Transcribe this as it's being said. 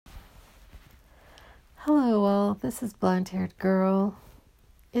Hello, all. This is Blonde Haired Girl.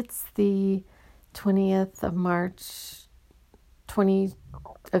 It's the 20th of March, 20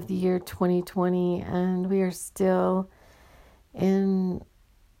 of the year 2020, and we are still in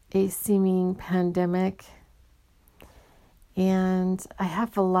a seeming pandemic. And I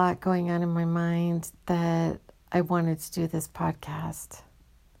have a lot going on in my mind that I wanted to do this podcast.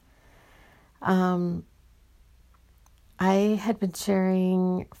 I had been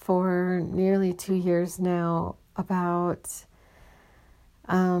sharing for nearly 2 years now about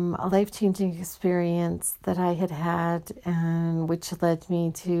a life-changing experience that I had had, and which led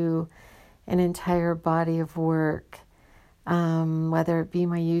me to an entire body of work, whether it be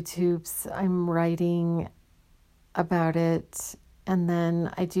my YouTubes. I'm writing about it, and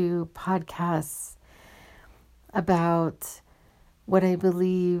then I do podcasts about what I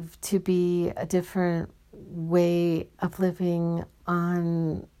believe to be a different way of living,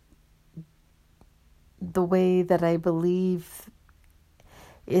 on the way that I believe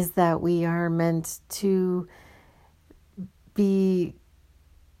is that we are meant to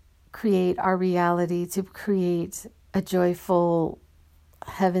create our reality, to create a joyful,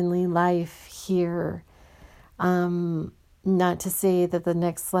 heavenly life here. Not to say that the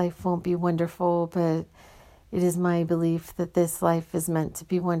next life won't be wonderful, but it is my belief that this life is meant to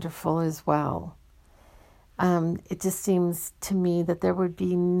be wonderful as well. It just seems to me that there would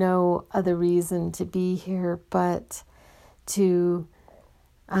be no other reason to be here but to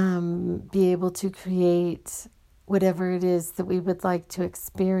be able to create whatever it is that we would like to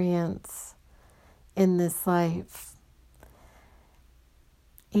experience in this life.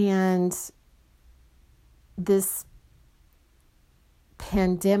 And this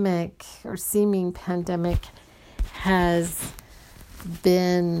pandemic, or seeming pandemic, has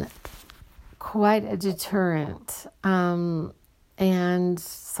been quite a deterrent. And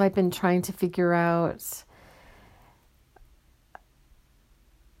so I've been trying to figure out,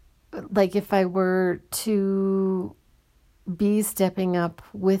 like, if I were to be stepping up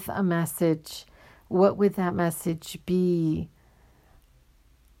with a message, what would that message be?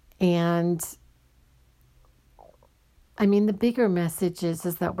 And I mean, the bigger message is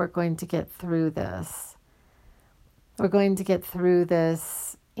that we're going to get through this. We're going to get through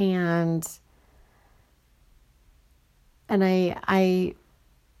this, and I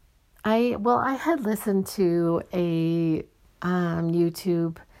had listened to a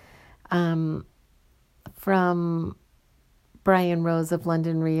YouTube from Brian Rose of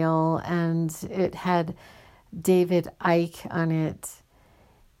London Real, and it had David Icke on it.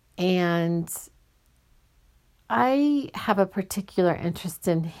 And I have a particular interest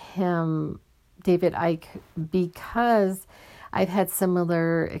in him, David Icke, because I've had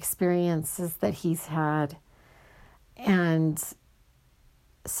similar experiences that he's had. And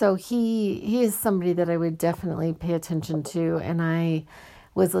so he is somebody that I would definitely pay attention to. And I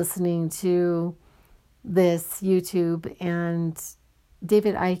was listening to this YouTube, and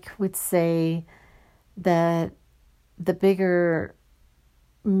David Icke would say that the bigger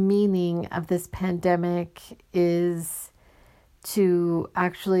meaning of this pandemic is to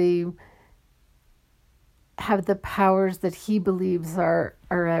actually have the powers that he believes are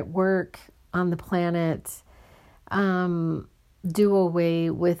at work on the planet do away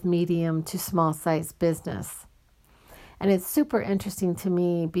with medium to small size business. And it's super interesting to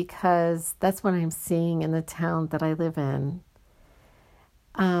me because that's what I'm seeing in the town that I live in.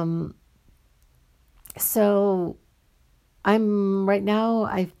 So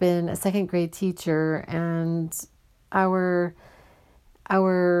I've been a second grade teacher, and our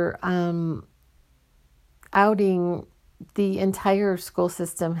outing, the entire school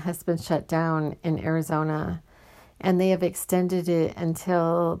system has been shut down in Arizona, and they have extended it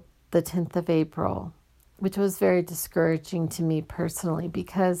until the 10th of April, which was very discouraging to me personally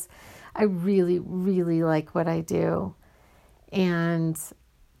because I really, really like what I do. And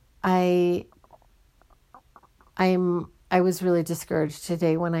I was really discouraged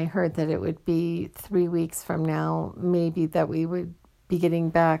today when I heard that it would be 3 weeks from now, maybe, that we would be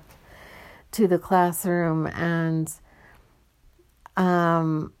getting back to the classroom. And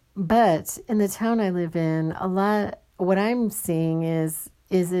but in the town I live in, what I'm seeing is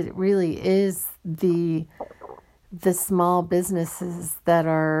it really is the small businesses that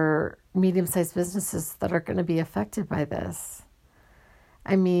are medium-sized businesses that are going to be affected by this.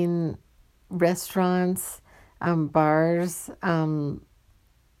 I mean, restaurants, bars,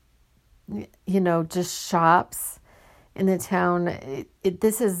 just shops in the town.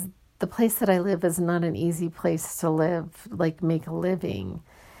 This is the place that I live is not an easy place to live, like make a living.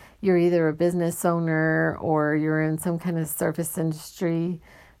 You're either a business owner or you're in some kind of service industry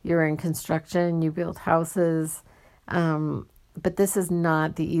you're in construction, you build houses. But this is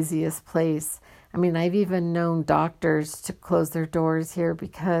not the easiest place. I mean, I've even known doctors to close their doors here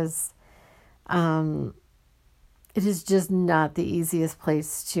because it is just not the easiest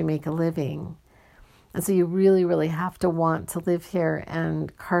place to make a living. And so you really, really have to want to live here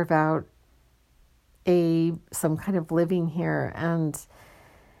and carve out some kind of living here. And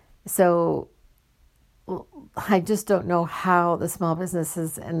so I just don't know how the small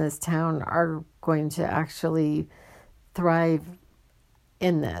businesses in this town are going to actually thrive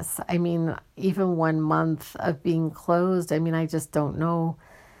in this. I mean, even 1 month of being closed, I mean, I just don't know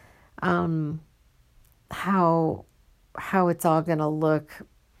how it's all going to look,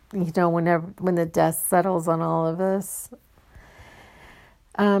 when the dust settles on all of us.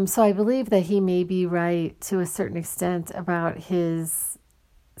 So I believe that he may be right to a certain extent about his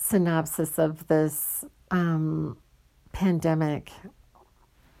synopsis of this pandemic.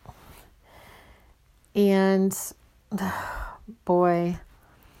 And boy.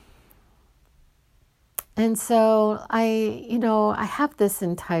 And so I have this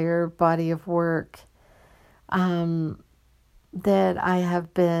entire body of work that I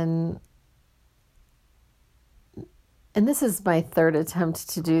have been, and this is my third attempt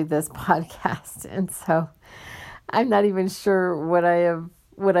to do this podcast, and so I'm not even sure what I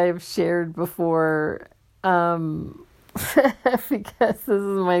have shared before, because this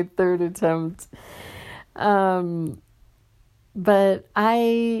is my third attempt. But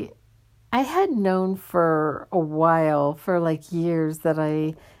I had known for a while, for like years, that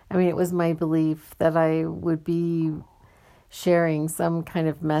it was my belief that I would be sharing some kind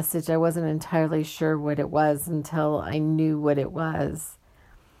of message. I wasn't entirely sure what it was until I knew what it was.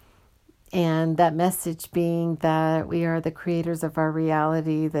 And that message being that we are the creators of our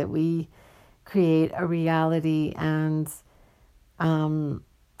reality, that we create a reality, and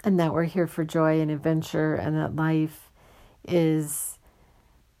that we're here for joy and adventure, and that life is,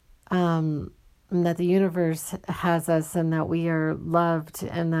 and that the universe has us, and that we are loved,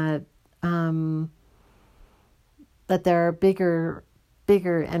 and that that there are bigger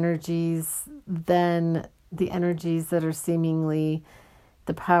energies than the energies that are seemingly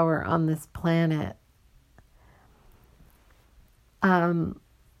the power on this planet. And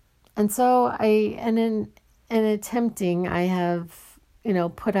so in attempting, I have,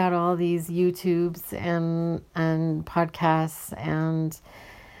 put out all these YouTubes and podcasts. And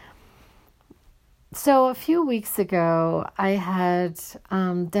so a few weeks ago, I had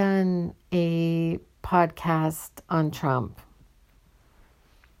done a podcast on Trump.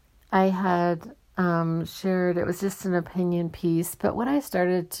 I had shared, it was just an opinion piece, but what I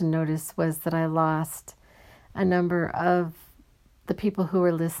started to notice was that I lost a number of the people who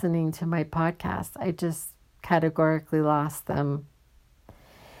were listening to my podcast. I just categorically lost them.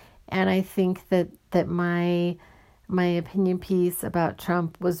 And I think that my opinion piece about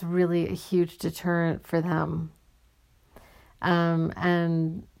Trump was really a huge deterrent for them.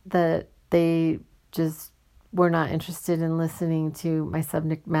 And that they just were not interested in listening to my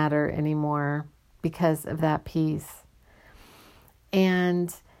subject matter anymore because of that piece.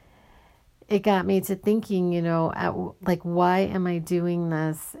 And it got me to thinking, why am I doing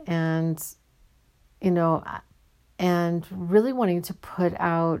this? And, and really wanting to put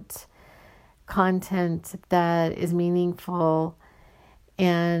out content that is meaningful.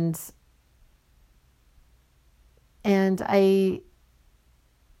 And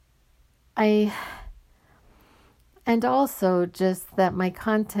and also just that my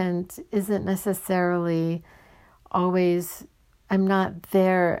content isn't necessarily always, I'm not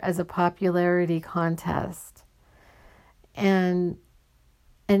there as a popularity contest. And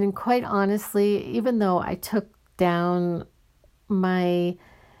quite honestly, even though I took down my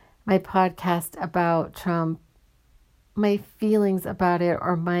podcast about Trump, my feelings about it,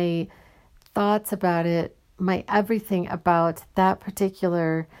 or my thoughts about it, my everything about that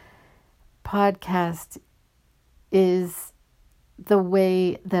particular podcast is the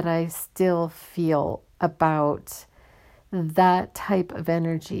way that I still feel about that type of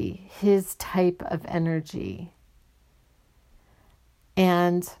energy, his type of energy.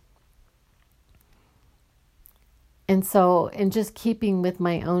 And so, in just keeping with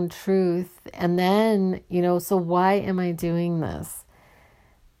my own truth, and then, so why am I doing this?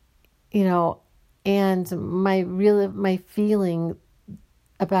 And my feeling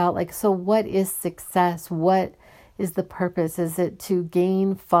about so what is success? What is the purpose? Is it to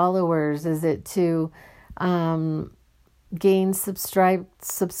gain followers? Is it to gain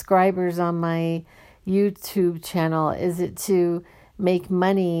subscribers on my YouTube channel? Is it to make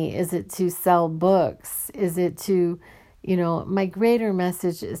money? Is it to sell books? Is it to My greater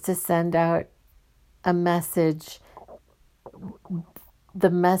message is to send out a message, the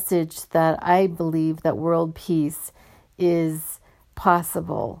message that I believe that world peace is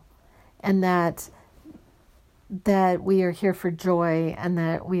possible, and that we are here for joy, and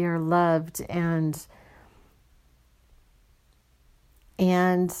that we are loved, and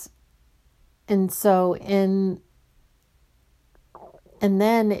so and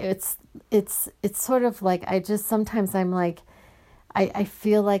then it's sort of like sometimes I'm like, I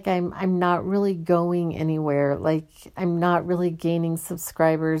feel like I'm not really going anywhere. Like, I'm not really gaining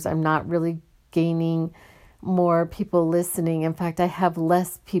subscribers. I'm not really gaining more people listening. In fact, I have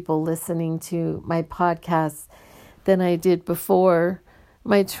less people listening to my podcast than I did before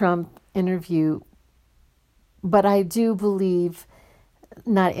my Trump interview. But I do believe,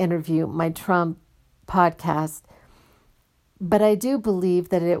 my Trump podcast, but I do believe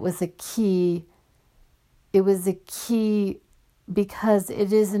that it was a key because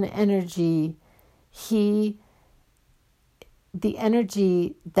it is an energy. The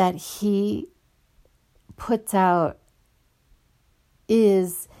energy that he puts out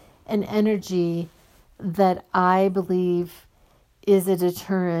is an energy that I believe is a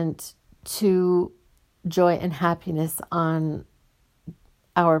deterrent to joy and happiness on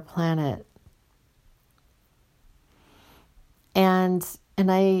our planet. And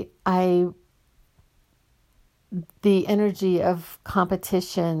I the energy of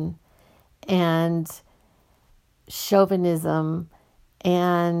competition and chauvinism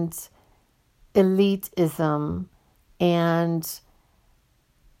and elitism and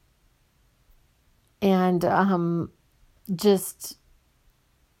just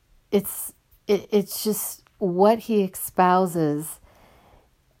it's just what he espouses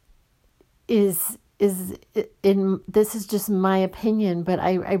is in this is just my opinion, but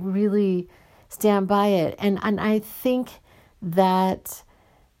I really stand by it, and I think that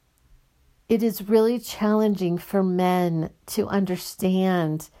it is really challenging for men to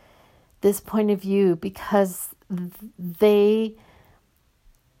understand this point of view, because they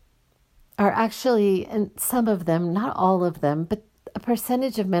are actually, and some of them, not all of them, but a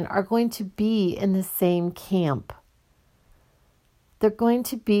percentage of men are going to be in the same camp. They're going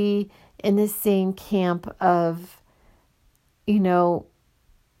to be in the same camp of,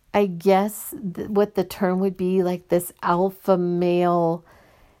 I guess what the term would be, like this alpha male,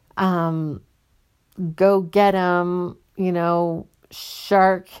 go get 'em,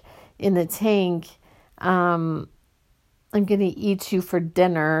 shark in the tank. I'm going to eat you for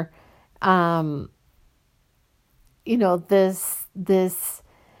dinner. This,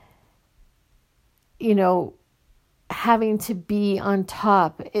 having to be on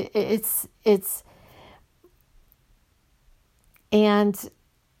top. It's and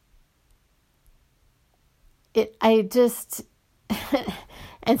I just,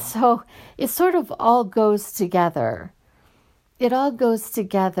 and so it sort of all goes together. It all goes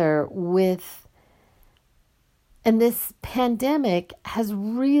together with, and this pandemic has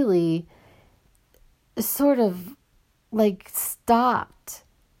really sort of like stopped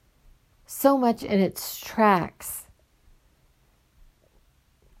so much in its tracks.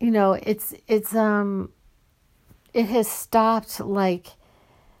 It has stopped, like,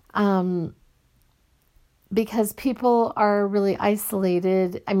 because people are really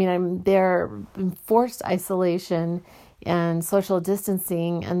isolated. I mean, they're in forced isolation and social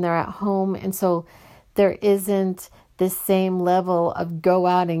distancing, and they're at home. And so there isn't the same level of go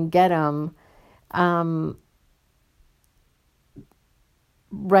out and get them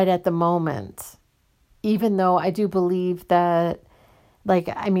right at the moment. Even though I do believe that,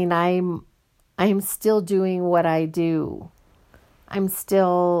 I'm still doing what I do. I'm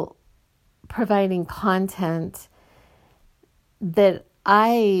still providing content that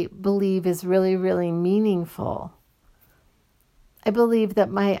I believe is really, really meaningful. I believe that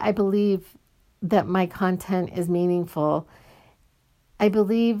my content is meaningful. I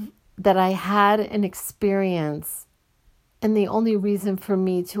believe that I had an experience, and the only reason for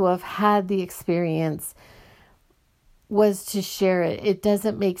me to have had the experience was to share it. It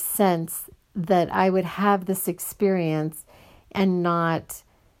doesn't make sense that I would have this experience and not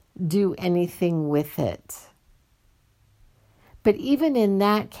do anything with it. But even in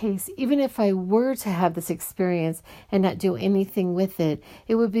that case, even if I were to have this experience and not do anything with it,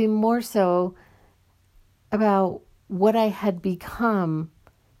 it would be more so about what I had become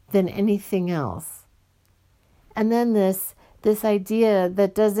than anything else. And then this idea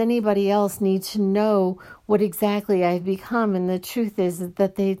that, does anybody else need to know what exactly I've become? And the truth is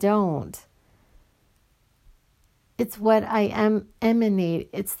that they don't. It's what I emanate.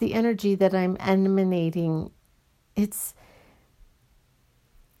 It's the energy that I'm emanating It's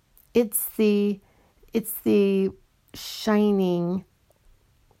the shining.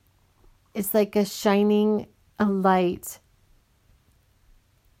 It's like a light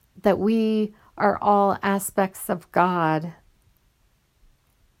that we are all aspects of God.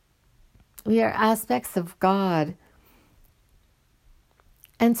 We are aspects of God.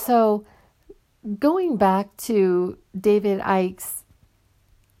 And so going back to David Icke's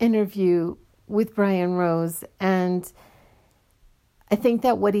interview with Brian Rose, and I think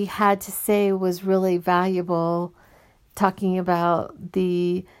that what he had to say was really valuable, talking about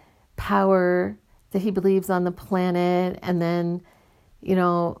the power that he believes on the planet, and then,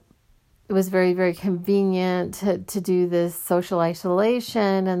 it was very, very convenient to do this social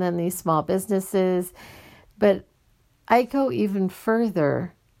isolation and then these small businesses. But I go even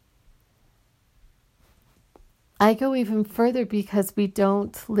further. Because we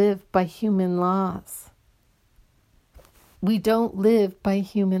don't live by human laws. We don't live by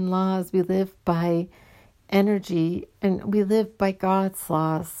human laws. We live by energy, and we live by God's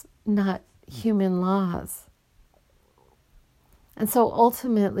laws, not human laws. And so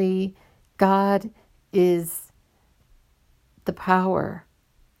ultimately, God is the power.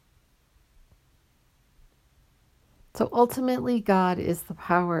 So ultimately, God is the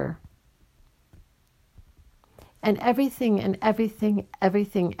power. And everything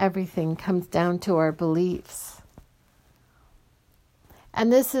comes down to our beliefs.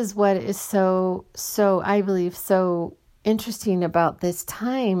 And this is what is so, I believe, so interesting about this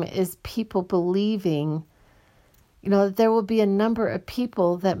time is people believing, that there will be a number of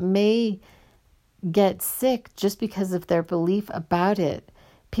people that may get sick just because of their belief about it.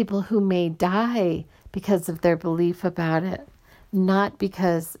 People who may die because of their belief about it, not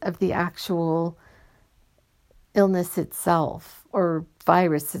because of the actual illness itself or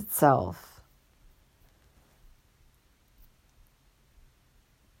virus itself.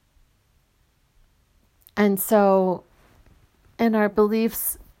 And so, and our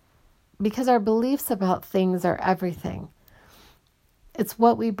beliefs, because our beliefs about things are everything. It's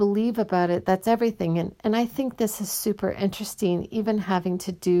what we believe about it, that's everything. And I think this is super interesting, even having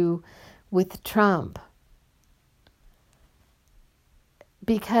to do with Trump.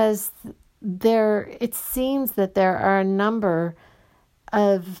 Because it seems that there are a number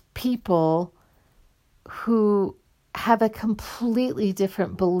of people who have a completely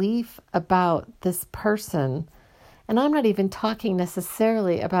different belief about this person. And I'm not even talking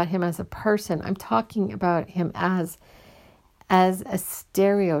necessarily about him as a person. I'm talking about him as a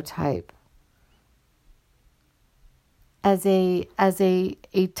stereotype, as a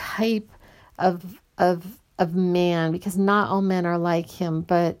type of man, because not all men are like him,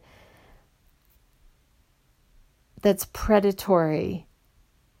 but that's predatory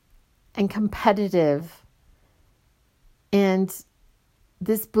and competitive, and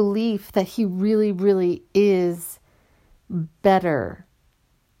this belief that he really, really is better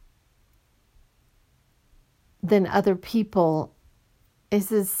than other people, is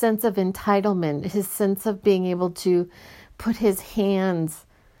his sense of entitlement, his sense of being able to put his hands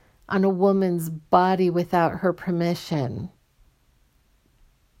on a woman's body without her permission.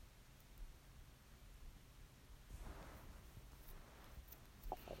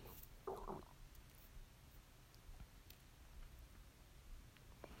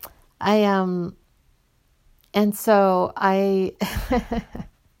 And so I'm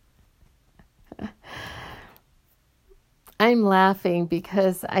laughing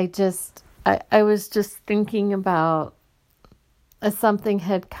because I was just thinking about something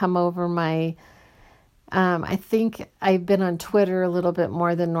had come over my, I think I've been on Twitter a little bit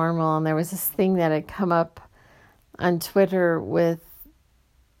more than normal, and there was this thing that had come up on Twitter with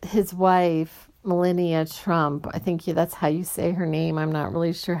his wife, Melania Trump. I think that's how you say her name. I'm not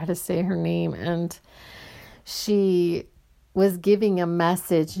really sure how to say her name. And she was giving a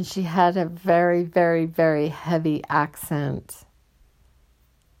message, and she had a very, very, very heavy accent.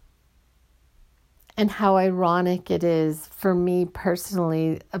 And how ironic it is for me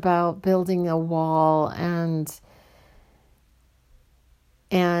personally about building a wall and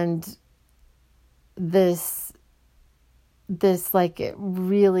this like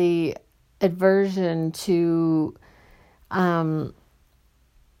really aversion to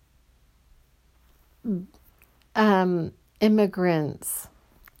immigrants,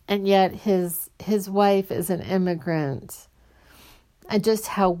 and yet his wife is an immigrant. And just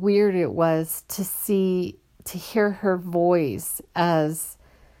how weird it was to hear her voice as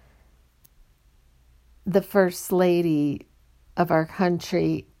the first lady of our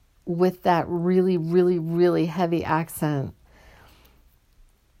country with that really, really, really heavy accent.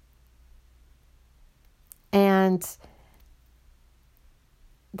 And and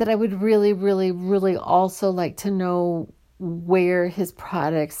that I would really, really, really also like to know where his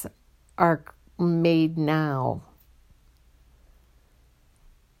products are made now.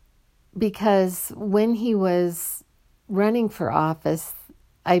 Because when he was running for office,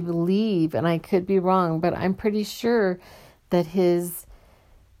 I believe, and I could be wrong, but I'm pretty sure that his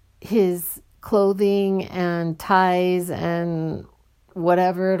clothing and ties and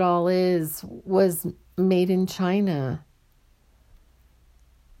whatever it all is was made in China.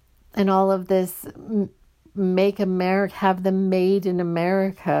 And all of this make America, have them made in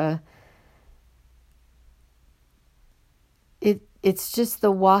America. It's just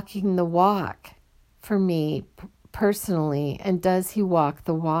the walking the walk for me personally. And does he walk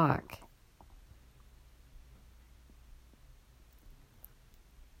the walk?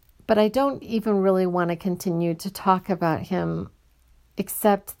 But I don't even really want to continue to talk about him,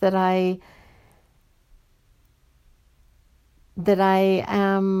 except that I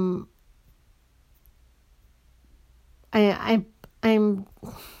am I'm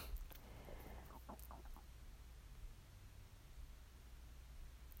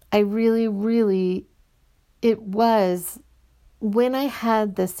I really, really, it was when I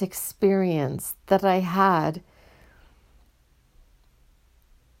had this experience that I had,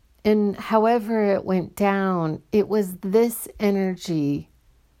 and however it went down, it was this energy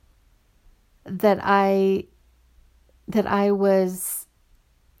that I was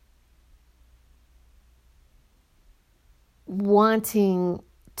wanting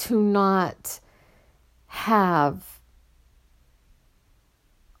to not have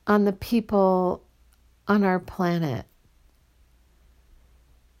on the people on our planet.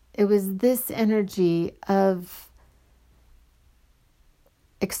 It was this energy of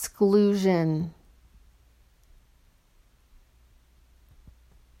exclusion.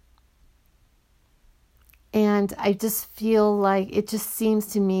 And I just feel like it just seems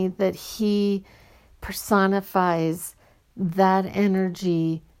to me that he personifies that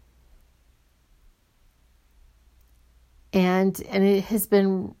energy. And it has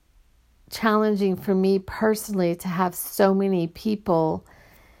been challenging for me personally to have so many people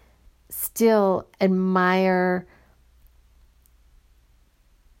still admire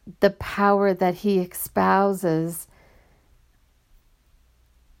the power that he espouses.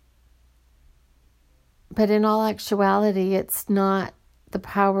 But in all actuality, it's not the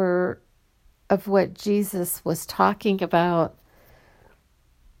power of what Jesus was talking about.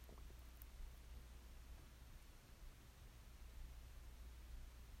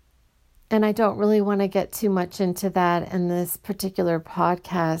 And I don't really want to get too much into that in this particular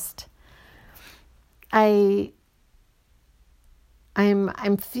podcast. I'm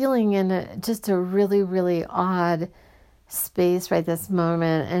feeling in just a really, really odd space right this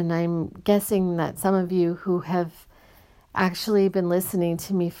moment, and I'm guessing that some of you who have actually been listening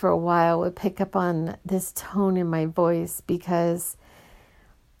to me for a while would pick up on this tone in my voice, because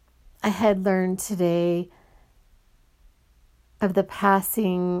I had learned today of the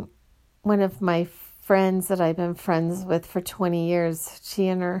passing one of my friends that I've been friends with for 20 years, she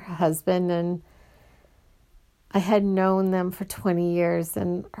and her husband, and I had known them for 20 years,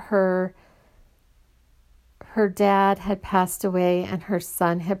 and her dad had passed away and her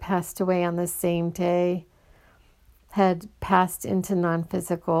son had passed away on the same day, had passed into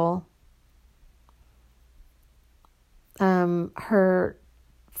non-physical. Her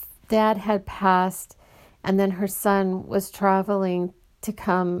dad had passed, and then her son was traveling to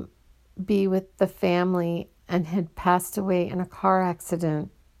come be with the family and had passed away in a car accident.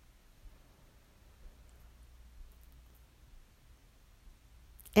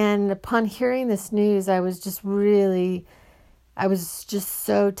 And upon hearing this news, I was just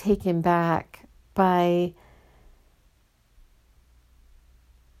so taken back by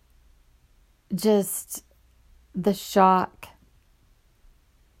just the shock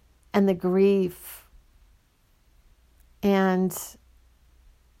and the grief. And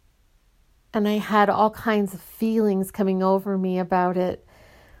I had all kinds of feelings coming over me about it,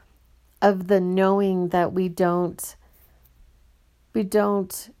 of the knowing that we don't,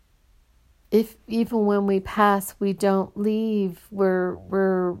 if even when we pass, we don't leave. We're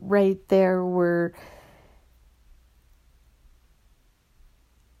right there.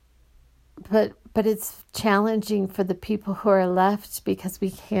 But it's challenging for the people who are left, because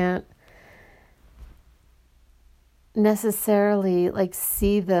we can't necessarily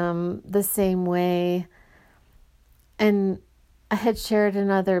see them the same way. And I had shared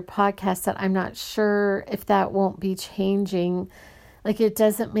in other podcasts that I'm not sure if that won't be changing. It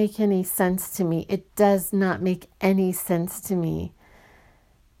doesn't make any sense to me. It does not make any sense to me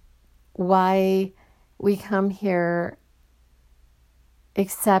why we come here,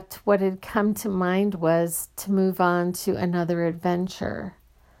 except what had come to mind was to move on to another adventure.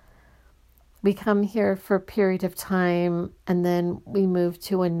 We come here for a period of time, and then we move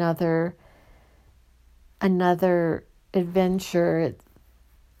to another adventure,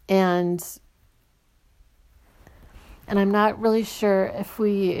 and I'm not really sure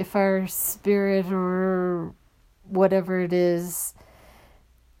if our spirit or whatever it is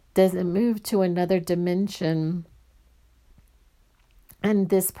doesn't move to another dimension, and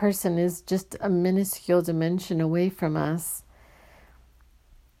this person is just a minuscule dimension away from us.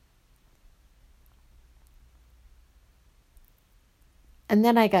 And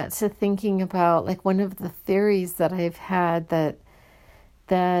then I got to thinking about like one of the theories that I've had that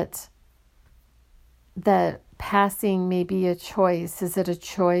passing may be a choice. Is it a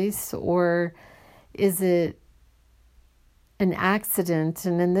choice, or is it an accident?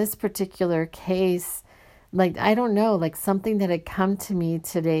 And in this particular case, like, I don't know, like something that had come to me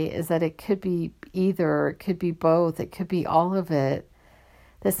today is that it could be either, or it could be both, it could be all of it,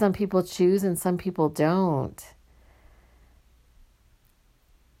 that some people choose and some people don't.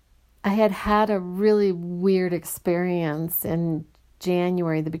 I had a really weird experience in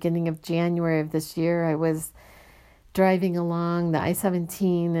January, the beginning of January of this year. I was driving along the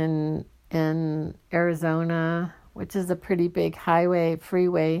I-17 in Arizona, which is a pretty big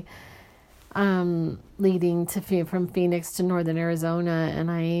freeway, leading from Phoenix to northern Arizona, and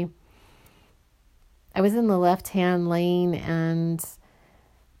I was in the left-hand lane, and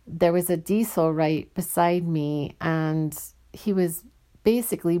there was a diesel right beside me, and he was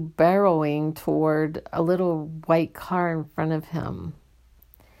basically barreling toward a little white car in front of him.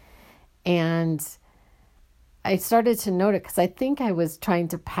 And I started to notice, because I think I was trying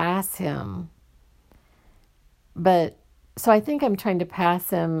to pass him. So I think I'm trying to pass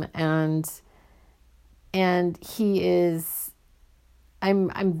him, and he is,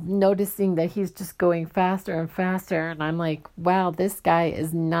 I'm noticing that he's just going faster and faster, and I'm like, wow, this guy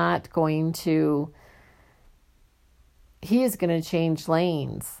is not going to, he is going to change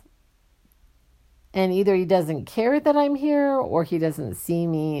lanes. And either he doesn't care that I'm here, or he doesn't see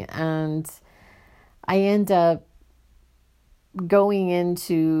me, and I end up going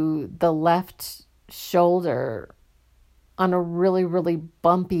into the left shoulder on a really, really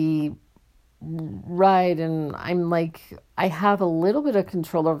bumpy ride, and I'm like, I have a little bit of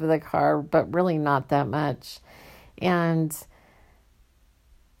control over the car, but really not that much. And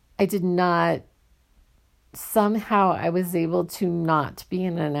somehow I was able to not be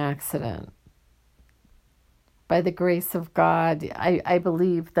in an accident. By the grace of God, I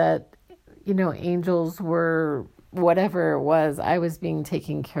believe that, angels were, whatever it was, I was being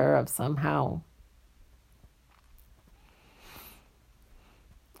taken care of somehow.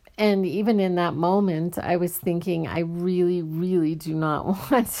 And even in that moment, I was thinking, I really, really do not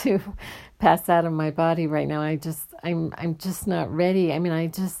want to pass out of my body right now. I'm just not ready. I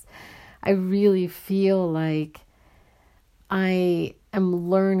mean, I really feel like I am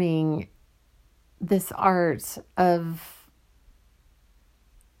learning this art of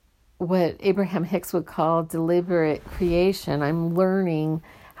what Abraham Hicks would call deliberate creation. I'm learning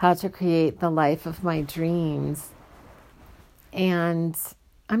how to create the life of my dreams. And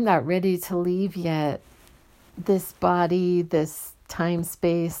I'm not ready to leave yet. This body, this time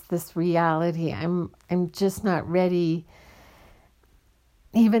space, this reality, I'm just not ready.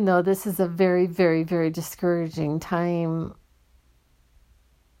 Even though this is a very, very, very discouraging time.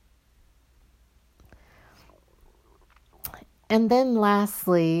 And then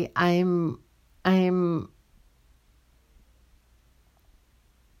lastly, I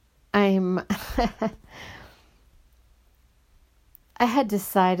had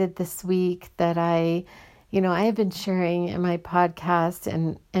decided this week that I have been sharing in my podcast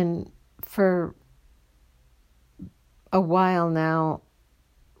and for a while now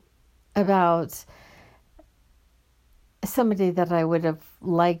about somebody that I would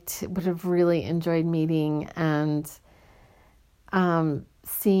have really enjoyed meeting and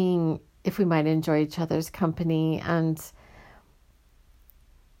seeing if we might enjoy each other's company. And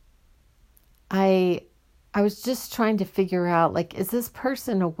I was just trying to figure out, like, is this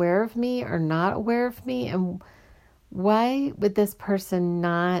person aware of me or not aware of me? And why would this person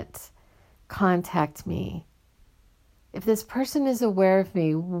not contact me? If this person is aware of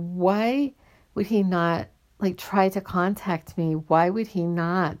me, why would he not, like, try to contact me? Why would he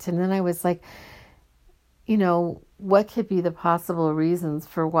not? And then I was like, what could be the possible reasons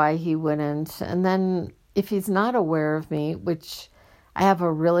for why he wouldn't? And then if he's not aware of me, which I have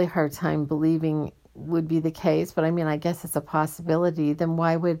a really hard time believing would be the case, but I mean, I guess it's a possibility, then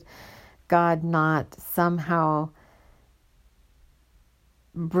why would God not somehow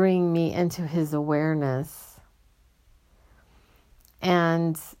bring me into his awareness.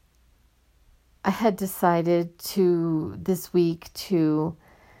 And I had decided this week to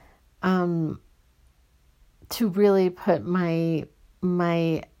really put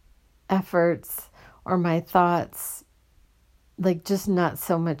my efforts or my thoughts, like, just not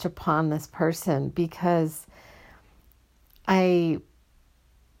so much upon this person, because I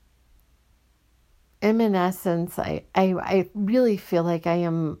am, in essence, I really feel like I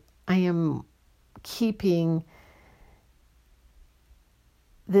am keeping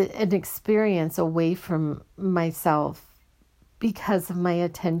an experience away from myself because of my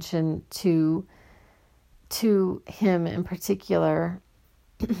attention to him in particular.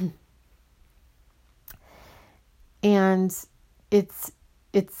 And it's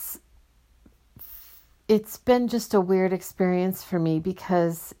been just a weird experience for me,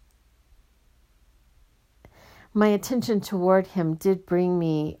 because my attention toward him did bring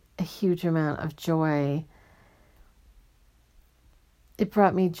me a huge amount of joy. It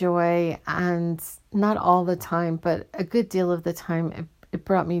brought me joy, and not all the time, but a good deal of the time, it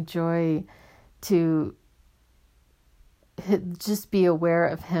brought me joy to just be aware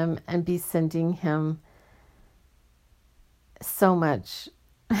of him and be sending him so much.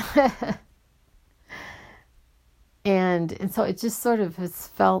 And so it just sort of has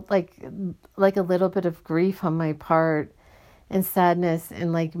felt like a little bit of grief on my part, and sadness,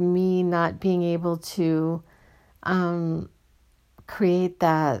 and like me not being able to create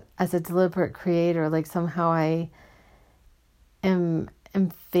that as a deliberate creator. Like somehow I am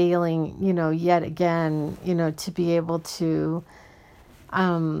failing, yet again, to be able to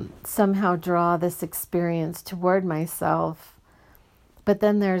somehow draw this experience toward myself. But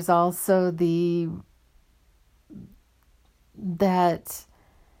then there's also that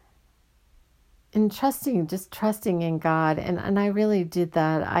in trusting in God. And I really did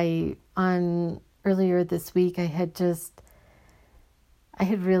that. Earlier this week, I had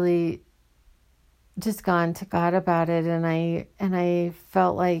really just gone to God about it. And I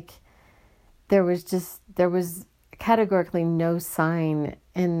felt like there was categorically no sign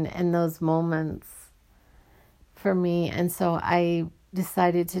in those moments for me. And so I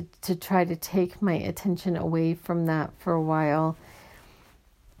decided to try to take my attention away from that for a while.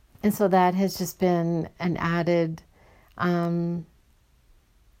 And so that has just been an added, I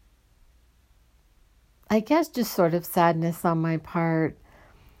guess, just sort of sadness on my part.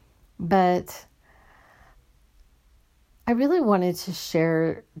 But I really wanted to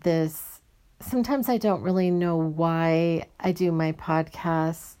share this. Sometimes I don't really know why I do my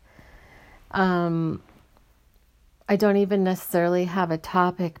podcasts. I don't even necessarily have a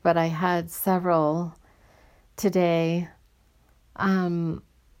topic, but I had several today.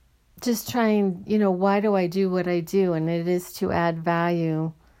 Just trying, why do I do what I do? And it is to add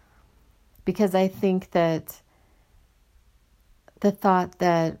value, because I think that the thought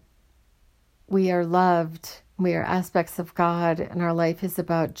that we are loved, we are aspects of God, and our life is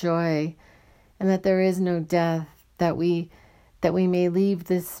about joy, and that there is no death, that we may leave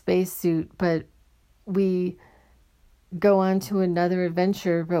this spacesuit, but we go on to another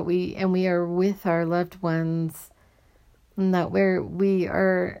adventure, but we are with our loved ones, and that we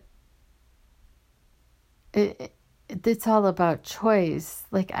are. It's all about choice.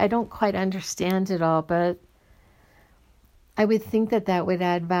 Like, I don't quite understand it all, but I would think that would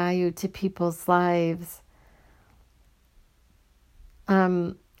add value to people's lives.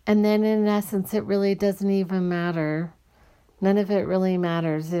 And then in essence, it really doesn't even matter. None of it really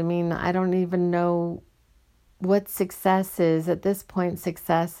matters. I mean, I don't even know what success is. At this point,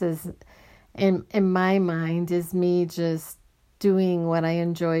 success is, in my mind, is me just doing what I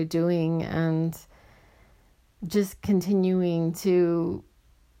enjoy doing and just continuing to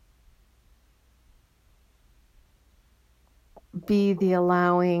be the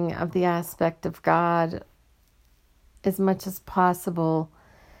allowing of the aspect of God as much as possible,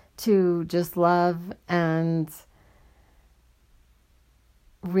 to just love and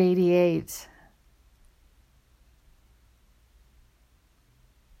radiate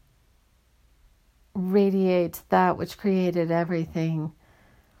that which created everything.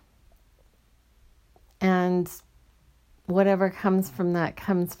 And whatever comes from that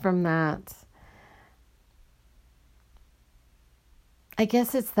comes from that. I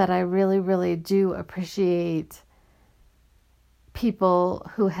guess it's that I really, really do appreciate people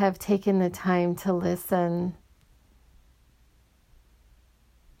who have taken the time to listen.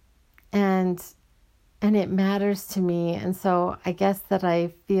 And it matters to me. And so I guess that I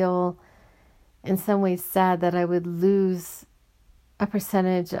feel in some ways sad that I would lose a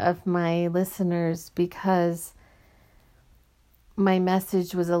percentage of my listeners because my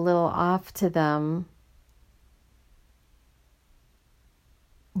message was a little off to them.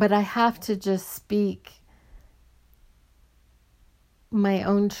 But I have to just speak my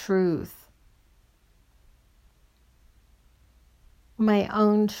own truth. My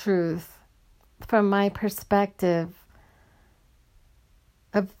own truth from my perspective,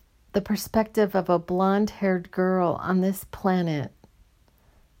 of the perspective of a blonde-haired girl on this planet,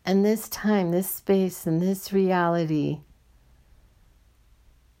 and this time, this space, and this reality,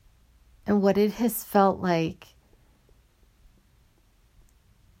 and what it has felt like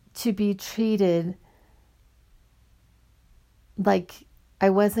to be treated like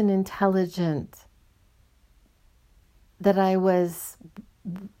I wasn't intelligent, that I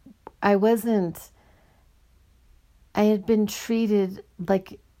had been treated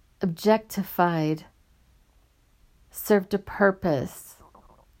like objectified, served a purpose.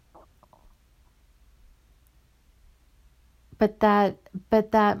 But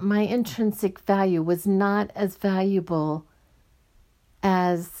that my intrinsic value was not as valuable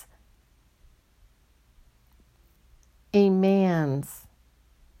as a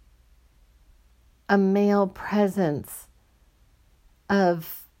male presence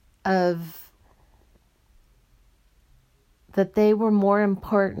of that they were more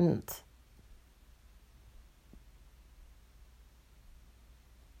important.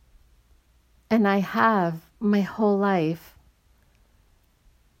 And I have my whole life.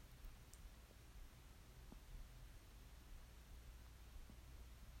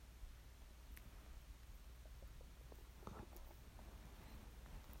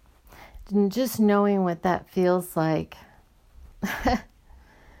 And just knowing what that feels like.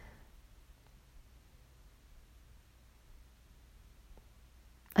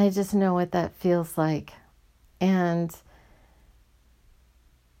 I just know what that feels like. And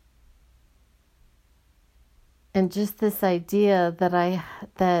just this idea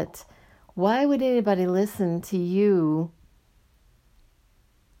that why would anybody listen to you,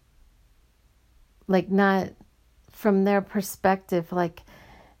 like not from their perspective, like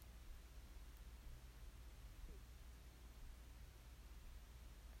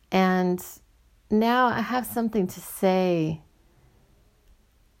and now I have something to say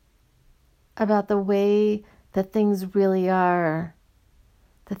about the way that things really are.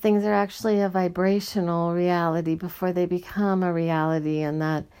 That things are actually a vibrational reality before they become a reality, and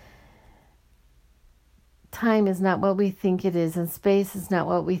that time is not what we think it is, and space is not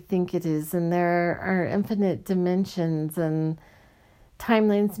what we think it is, and there are infinite dimensions, and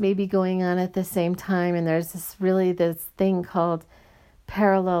timelines may be going on at the same time, and there's this thing called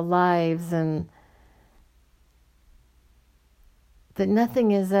parallel lives, and that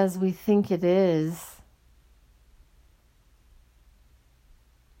nothing is as we think it is.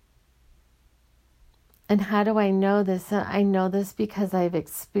 And how do I know this? I know this because I've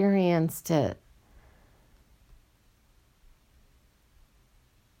experienced it.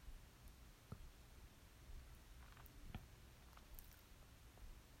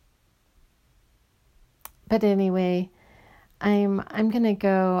 But anyway, I'm going to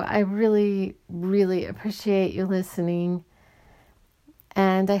go. I really, really appreciate you listening.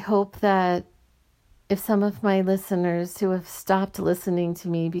 And I hope that if some of my listeners who have stopped listening to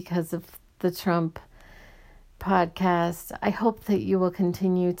me because of the Trump podcast, I hope that you will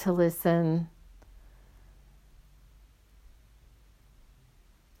continue to listen.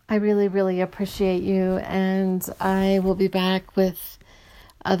 I really, really appreciate you, and I will be back with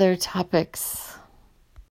other topics.